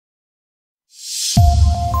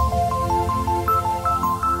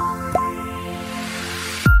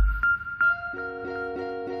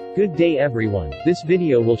Good day everyone, this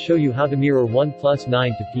video will show you how to mirror OnePlus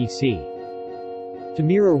 9 to PC. To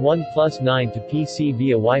mirror OnePlus 9 to PC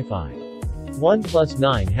via Wi-Fi. OnePlus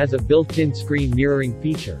 9 has a built-in screen mirroring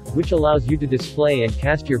feature, which allows you to display and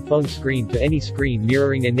cast your phone screen to any screen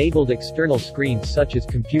mirroring enabled external screens such as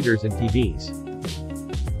computers and TVs.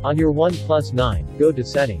 On your OnePlus 9, go to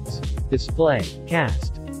Settings, Display,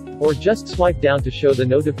 Cast. Or just swipe down to show the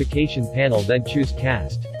notification panel, then choose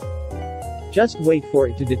Cast. Just wait for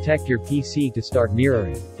it to detect your PC to start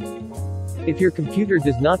mirroring. If your computer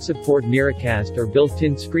does not support Mirrorcast or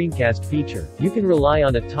built-in screencast feature, you can rely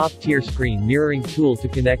on a top-tier screen mirroring tool to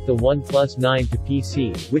connect the OnePlus 9 to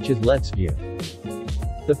PC, which is Let's View.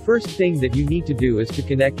 The first thing that you need to do is to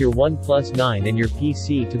connect your OnePlus 9 and your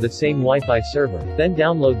PC to the same Wi-Fi server, then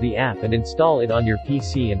download the app and install it on your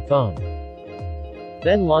PC and phone.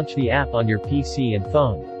 Then launch the app on your PC and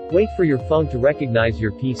phone. Wait for your phone to recognize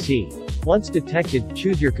your PC. Once detected,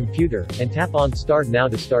 choose your computer, and tap on Start Now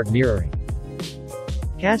to start mirroring.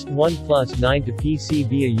 Cast OnePlus 9 to PC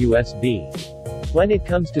via USB. When it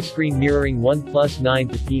comes to screen mirroring OnePlus 9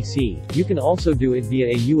 to PC, you can also do it via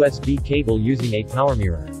a USB cable using a power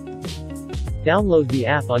mirror. Download the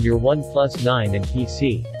app on your OnePlus 9 and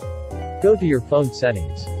PC. Go to your phone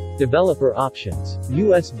settings. Developer options,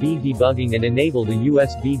 USB debugging, and enable the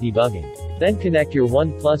USB debugging. Then connect your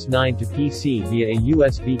OnePlus 9 to PC via a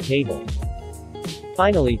USB cable.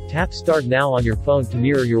 Finally, tap Start Now on your phone to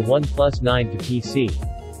mirror your OnePlus 9 to PC.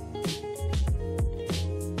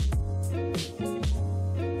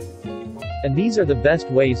 And these are the best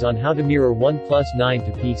ways on how to mirror OnePlus 9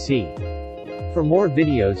 to PC. For more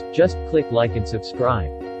videos, just click like and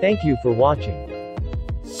subscribe. Thank you for watching.